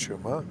from eating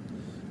truma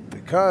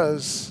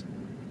because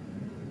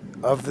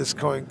of this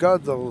Kohen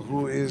Gadol,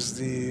 who is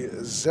the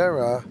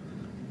Zera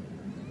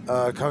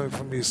coming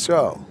from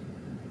Yisrael.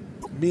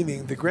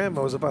 Meaning the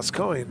grandma was a Bas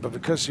Kohen, but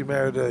because she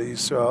married a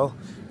Yisrael,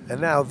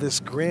 and now this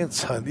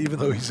grandson, even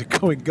though he's a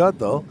Kohen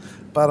Gadol,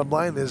 bottom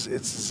line is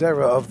it's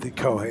Zera of the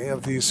Kohen,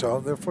 of the Yisrael,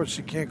 and therefore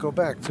she can't go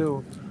back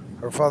to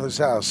her father's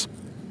house.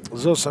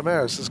 Zos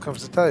Amaris, this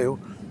comes to tell you,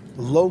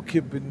 Lo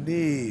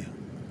kibni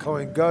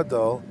Kohen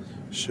Gadol,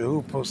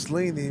 shehu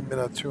poslini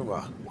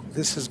minatruma.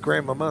 This is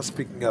grandmama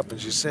speaking up,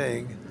 and she's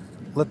saying,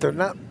 let there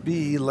not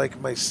be like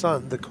my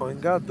son, the Kohen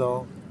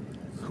Gadol,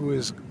 who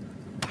is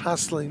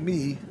hassling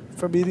me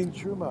from eating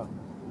truma.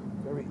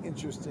 Very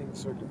interesting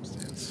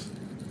circumstance.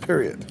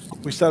 Period.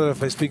 We started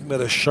off by speaking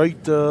about a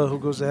shaita who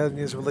goes ahead and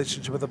has a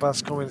relationship with a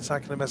Bas Kohen. It's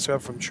not going to mess her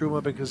up from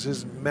Truma because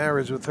his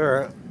marriage with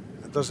her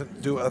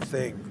doesn't do a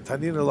thing.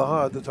 Tanina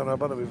Lahad, the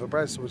Tanabana, we have a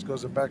price which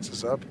goes and backs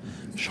us up.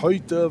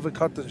 Shaita of a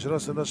katan,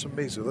 Shanasa Nasham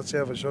Mesu. Let's say I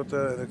have a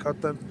shaita and a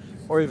katan,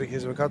 or even a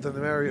case of a katan,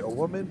 they marry a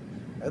woman,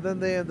 and then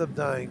they end up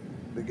dying.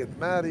 They get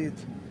married,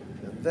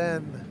 and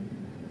then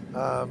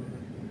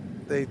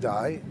they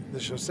die. The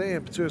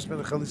Shoseim, Pturas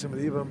Min Chalisa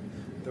Medibam,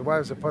 their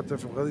wives are pater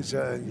from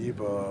Chalisa and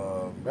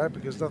Yibam, right?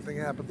 Because nothing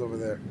happened over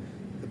there.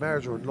 The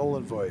marriage were null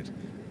and void.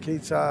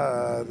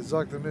 Ketzah, the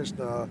Zok the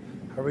Mishnah,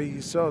 Hari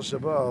Yisrael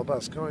Shabal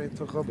Bas Kohen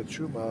Tuchel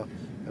B'Truma.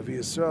 If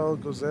Yisrael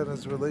goes in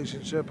as a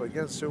relationship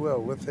against her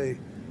will with a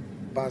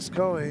Bas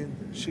Kohen,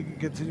 she can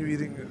continue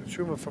eating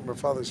Truma from her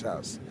father's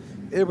house.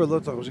 Ibra Lo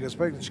Tochel, when she gets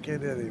pregnant, she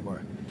can't eat it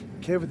anymore.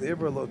 Kevet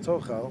Ibra Lo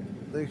Tochel,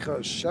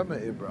 Leicha Shema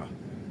Ibra.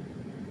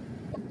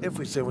 If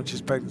we say when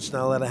she's pregnant, she's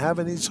not allowed to have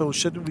any, so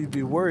shouldn't we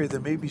be worried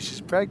that maybe she's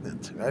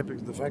pregnant, right?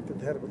 Because the fact that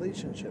they had a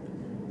relationship,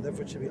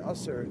 therefore it should be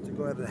usher to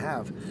go ahead and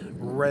have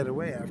right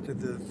away after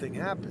the thing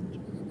happened.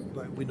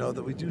 But we know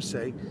that we do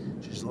say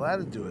she's allowed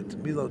to do it.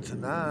 Milo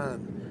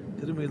Tanan.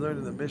 Didn't we learn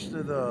in the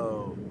Mishnah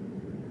though?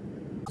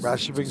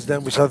 Rashi brings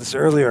down, we saw this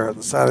earlier, on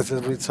the side it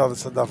says we saw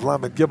this on Daf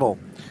Lamed Gimel,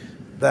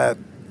 that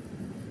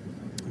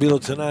Milo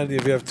Tanan,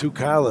 if you have two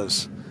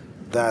kalas,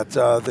 that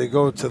they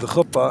go to the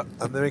chuppah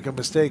and they make a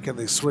mistake and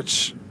they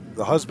switch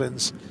the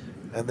husbands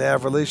and they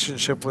have a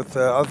relationship with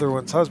the other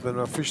one's husband.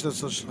 You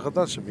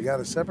got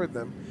to separate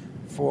them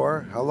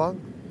for how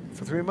long?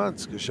 For 3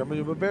 months.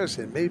 Because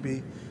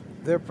maybe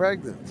they're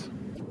pregnant.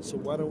 So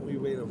why don't we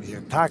wait over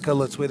here? Taka,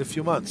 let's wait a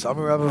few months. When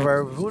it comes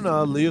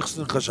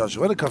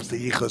to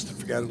yichus, to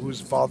figure out whose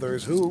father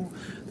is who,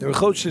 there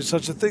is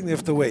such a thing, they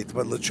have to wait.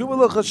 But when it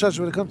comes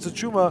to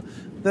Truma,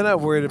 they're not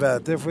worried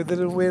about it. Therefore, they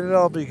didn't wait at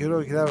all, but you can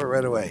have it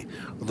right away.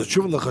 Is that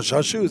true?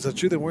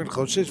 They weren't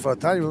choshesh.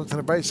 We looked in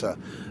the Brisa.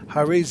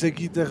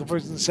 A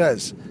person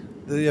says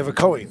that you have a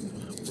Kohen.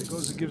 He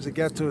goes and gives a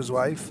get to his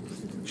wife.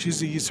 She's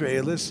a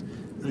Yisraelis.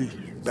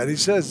 And he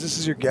says, this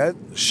is your get.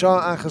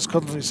 Shah achas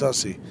kodl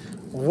misasi.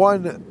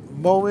 1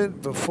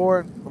 moment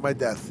before my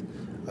death.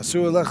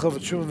 Asur lecha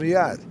v'truma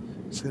miyad.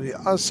 It's going to be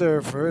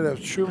asur for her to have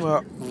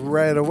truma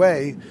right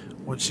away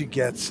when she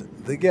gets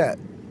the get.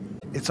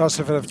 It's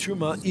asur for her to have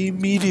truma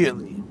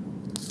immediately,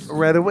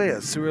 right away.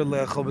 Asur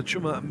lecha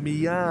v'truma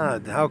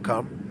miyad. How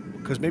come?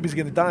 Because maybe he's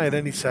going to die at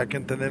any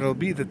second, and then it'll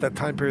be that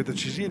time period that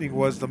she's eating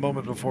was the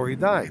moment before he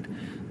died.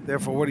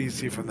 Therefore, what do you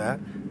see from that?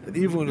 That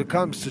even when it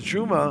comes to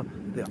truma,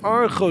 there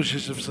are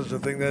choshes of such a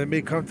thing that it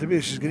may come to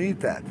be she's going to eat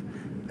that.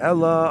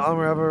 Ella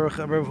Amar Rav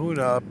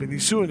Huna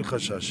B'Nisuin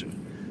Chashashu.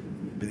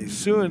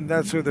 B'Nisuin,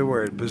 that's where the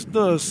word.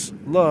 B'Znus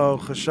Lo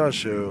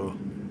Chashashu.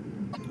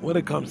 When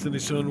it comes to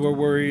Nisuin, we're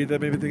worried that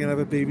maybe they're going to have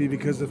a baby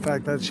because of the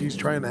fact that she's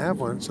trying to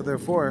have one. So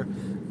therefore,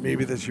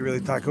 maybe that she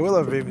really will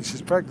have a baby,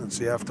 she's pregnant,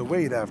 so you have to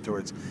wait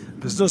afterwards.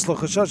 B'Znus Lo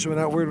Chashashu, we're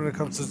not worried when it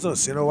comes to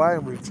Znus. You know why?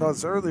 And we've talked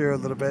this earlier a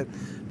little bit,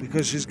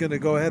 because she's going to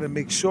go ahead and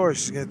make sure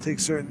she's going to take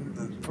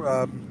certain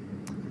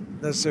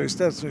necessary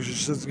steps so she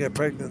doesn't get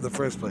pregnant in the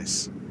first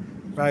place.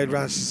 Right,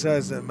 Rashi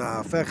says that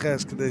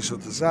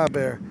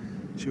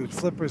she would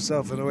flip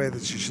herself in a way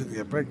that she shouldn't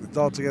get pregnant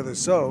altogether.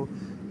 So,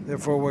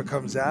 therefore, what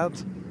comes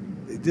out?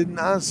 They didn't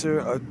answer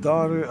a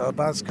daughter, a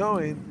Bas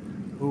Kohen,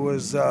 who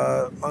was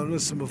on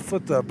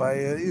Mufuta by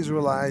an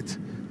Israelite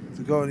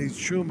to go and eat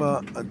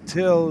Truma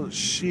until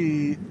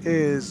she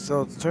is.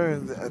 So it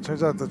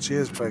turns out that she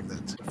is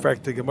pregnant. In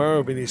fact, the Gemara,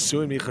 are they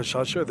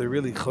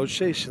really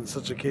choshesh in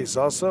such a case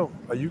also?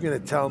 Are you going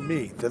to tell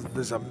me that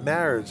there's a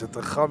marriage that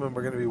the Chamim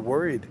are going to be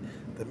worried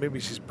that maybe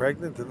she's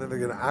pregnant and then they're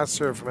going to ask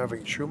her from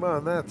having Truma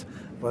on that?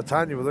 But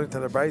Tanya, we learned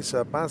in the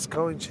Brisa, Bas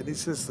Kohen,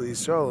 Shenisis,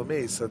 Yisrael,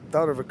 Ames, a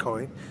daughter of a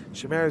Kohen,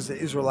 she marries an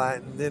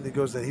Israelite and then it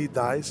goes that he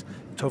dies.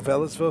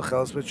 Tovelis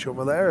v'chelis with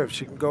Truma la'erev.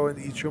 She can go and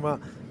eat Truma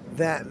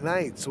that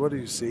night. So what do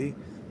you see?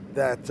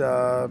 That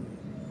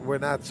we're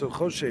not so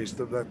choshesh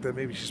that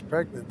maybe she's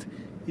pregnant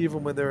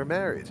even when they were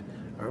married.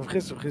 The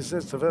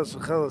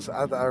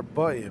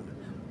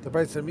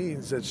Brisa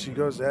means that she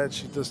goes ahead,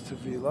 she does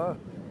tefillah,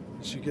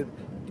 she can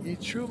eat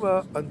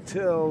truma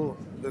until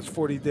there's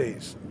 40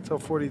 days. Until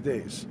 40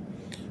 days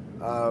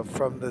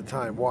from the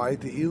time. Why?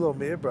 The ilo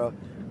me'ibra,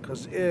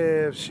 because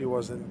if she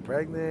wasn't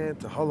pregnant,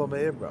 the halo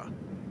me'ibra,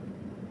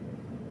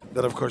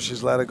 then of course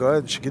she's allowed to go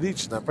ahead and she could eat,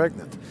 she's not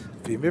pregnant.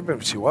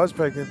 If she was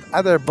pregnant,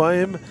 adar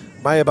baim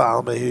maya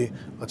ba'almehi,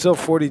 until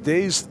 40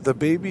 days, the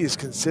baby is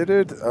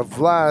considered a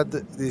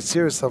vlad, the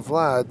series of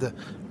vlad,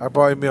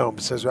 arbaim yom,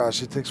 says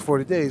Rashi, it takes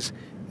 40 days.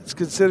 It's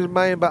considered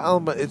mayim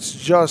ba'alma. It's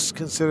just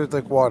considered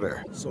like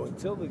water. So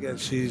until again,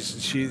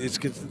 it's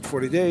considered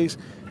 40 days.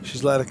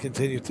 She's allowed to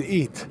continue to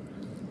eat,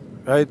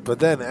 right? But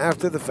then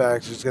after the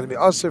fact, it's going to be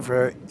usher for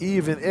her,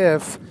 even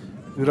if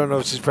we don't know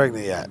if she's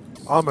pregnant yet.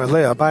 Amar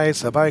le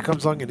Abai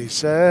comes along and he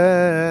says,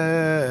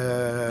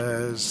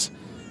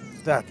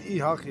 that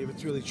if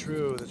it's really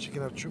true that she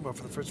can have truma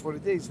for the first 40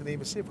 days, the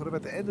name is safe. What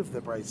about the end of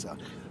the brisa?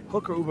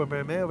 Hooker uba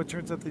mermeh. It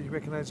turns out that you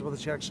recognize well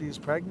that she actually is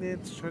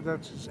pregnant. It turns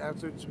out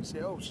afterwards we say,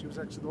 oh, she was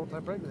actually the whole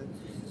time pregnant.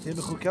 She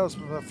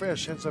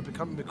ends up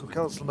becoming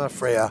mekukelis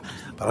l'mafreya.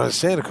 But I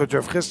understand according to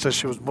Rav Chisda,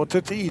 she was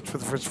mutter to eat for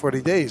the first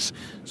 40 days.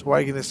 So why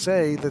are you going to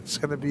say that it's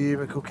going to be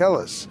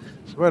mekukelis?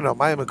 So well, no,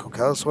 my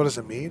mekukelis. What does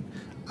it mean?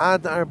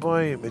 Ad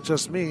arboim. It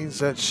just means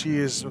that she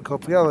is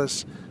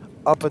mekukelis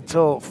up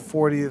until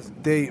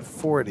 40th day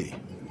 40.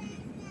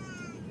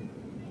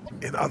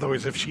 In other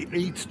words, if she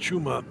ate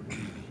truma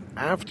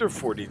after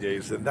 40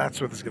 days, then that's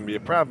where there's going to be a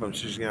problem.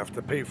 She's going to have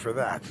to pay for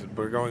that.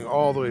 We're going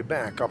all the way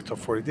back up to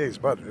 40 days,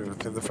 but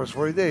within the first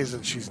 40 days,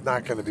 then she's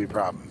not going to be a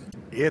problem.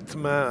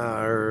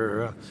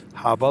 Itmar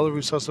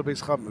Habalarus also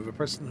based If a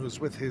person who's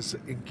with his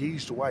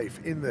engaged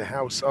wife in the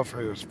house of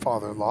her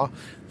father-in-law,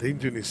 they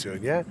didn't do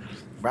nisun yet.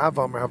 Rav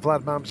Amar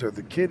Havlad Mamzer,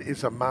 the kid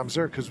is a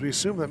mamzer because we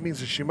assume that means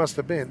that she must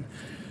have been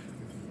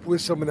with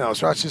someone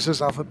else. Rashi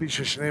says Alpha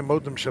Bisha Shnei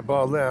Modem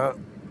Shabbaleh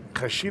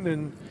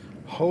Chashinin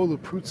Hol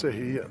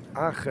Prutzahi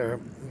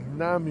Acher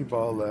Nami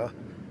Baaleh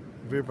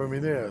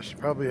Virbamineh. She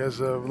probably has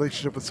a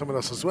relationship with someone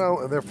else as well,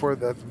 and therefore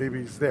that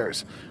maybe is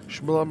theirs.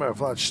 Shmuel Amar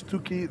Vlad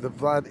Shtuki. The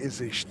Vlad is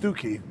a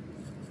Shtuki,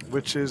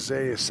 which is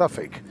a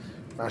suffix.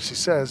 Rashi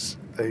says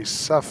a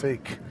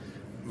suffix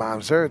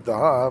Mamzer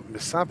Daha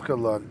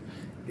Misapkalon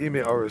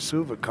Ime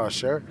Orasu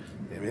V'Kasher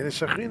Ime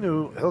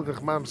Neshachinu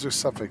Hilgach Mamzer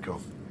Suffiko.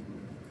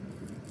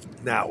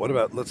 Now, what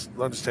about, let's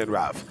understand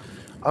Rav.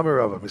 Amar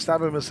Rav,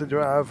 Mistaber Misid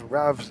Rav,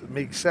 Rav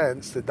makes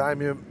sense. The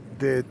daima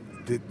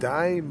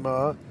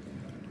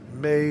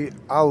me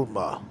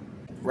alma.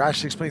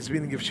 Rashi explains the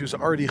meaning if she was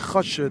already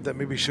chashud, that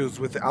maybe she was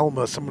with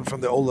alma, someone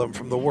from the olam,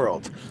 from the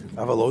world.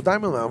 Avalo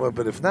daima alma,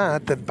 but if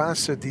not, then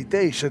basa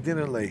didei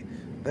shadinale.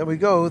 Then we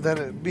go, then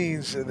it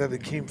means that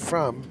it came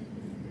from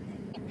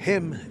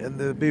him and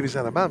the baby's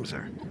not a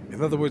mamzer. In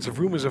other words, if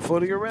rumors are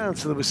floating around,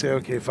 so then we say,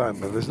 okay, fine.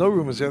 But if there's no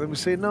rumors there, then we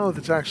say, no,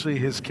 that's actually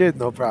his kid,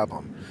 no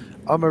problem.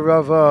 Amar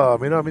Rava,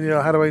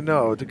 how do I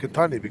know? The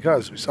Ketani,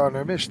 because we saw in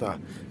our Mishnah,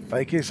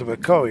 by a case of a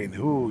Kohen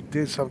who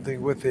did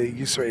something with a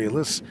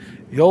Yisraelis,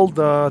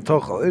 Yolda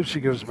Tochel. If she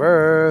gives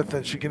birth,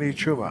 then she can eat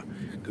Truma.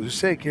 Because we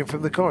say it came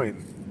from the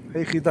Kohen.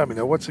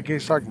 Now, what's the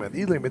case talking about? If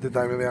you want to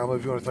talk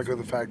about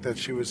the fact that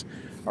she was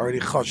already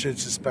chashid,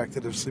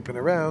 suspected of sleeping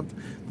around,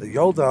 the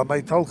Yolda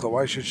might Tolcha.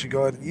 Why should she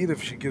go out and eat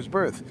if she gives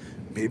birth?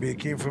 Maybe it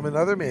came from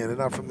another man and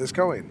not from this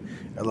Kohen.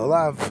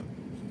 Elalav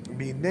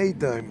minei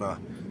daima,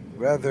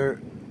 rather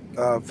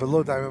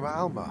velo daima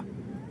alma.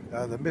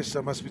 The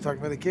Mishnah must be talking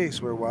about a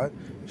case where what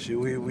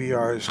we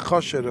are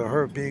chashid of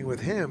her being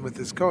with him, with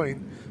this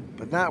Kohen,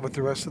 but not with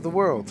the rest of the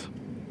world,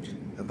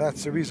 and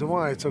that's the reason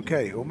why it's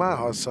okay.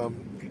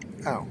 Umahasam.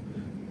 Now,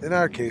 in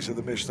our case of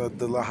the Mishnah,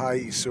 the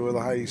Lahai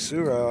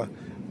Isura,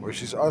 where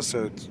she's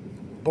also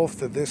both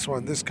to this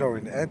one, this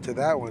Kohen, and to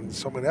that one,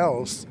 someone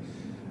else,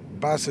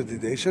 Basa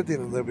Didesha,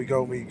 and then we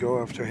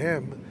go after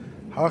him.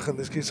 Hach, in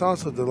this case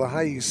also, the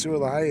Lahai Isura,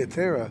 Lahai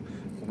Atera,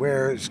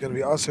 where it's going to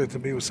be also to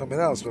be with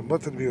someone else, but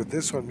what to be with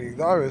this one, meaning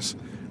the Aris,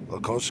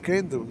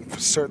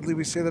 certainly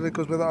we say that it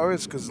goes with the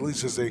Aris, because at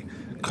least there's a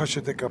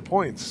Kashadika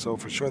point, so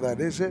for sure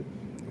that is it.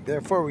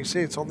 Therefore, we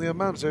say it's only a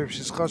mamzer if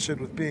she's chashid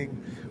with being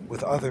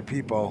with other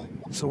people.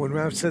 So when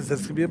Rav says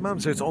that's going to be a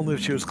mamzer, it's only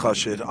if she was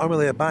chashid.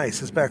 Amalei Abai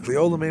says back,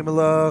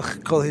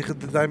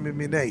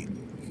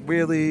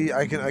 really,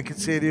 I can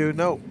say to you,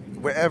 no.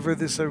 Wherever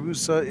this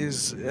arusa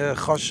is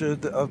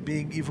chashid of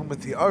being even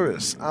with the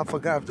aris, even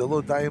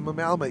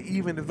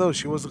if though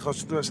she wasn't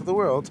chashid the rest of the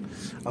world,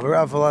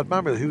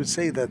 he would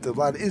say that the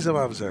vlad is a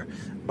mamzer.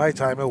 My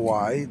time,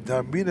 why?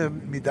 The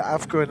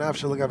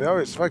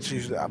fact she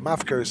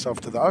mafker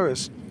herself to the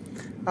aris,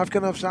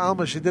 afkan nafsha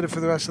alma, she did it for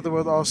the rest of the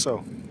world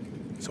also.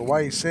 So why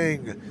are you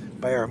saying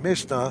by our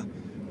Mishnah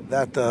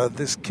that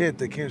this kid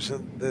that came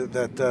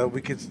that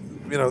we could,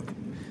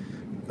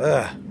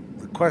 the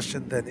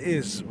question then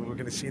is, what we're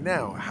going to see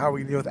now, how are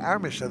we going to deal with our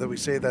Mishnah that we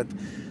say that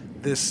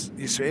this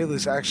Yisrael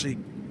is actually,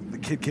 the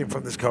kid came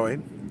from this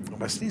Kohen.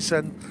 It's talking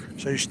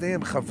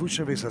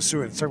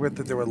about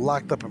that they were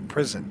locked up in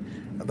prison,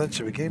 and then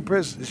she became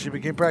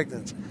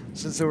pregnant.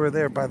 Since they were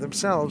there by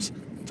themselves,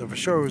 so for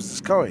sure it was this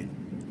Kohen.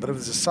 But if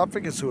there's a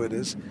suffix who it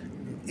is,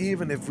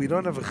 even if we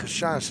don't have a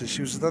chashash that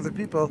she was with other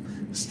people,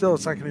 still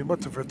it's not going to be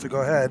mutter for her to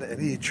go ahead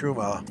and eat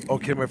truma.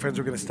 Okay, my friends,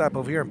 we're going to stop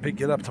over here and pick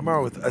it up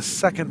tomorrow with a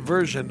second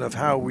version of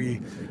what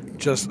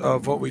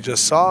we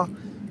just saw.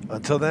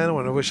 Until then, I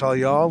want to wish all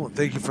y'all,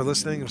 thank you for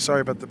listening. I'm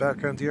sorry about the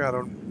background here. I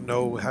don't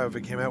know how if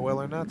it came out well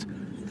or not.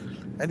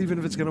 And even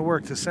if it's going to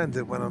work to send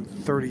it when I'm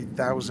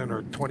 30,000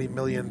 or 20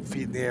 million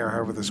feet in the air,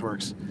 however this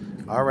works.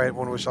 All right, I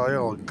want to wish all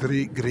y'all a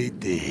great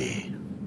day.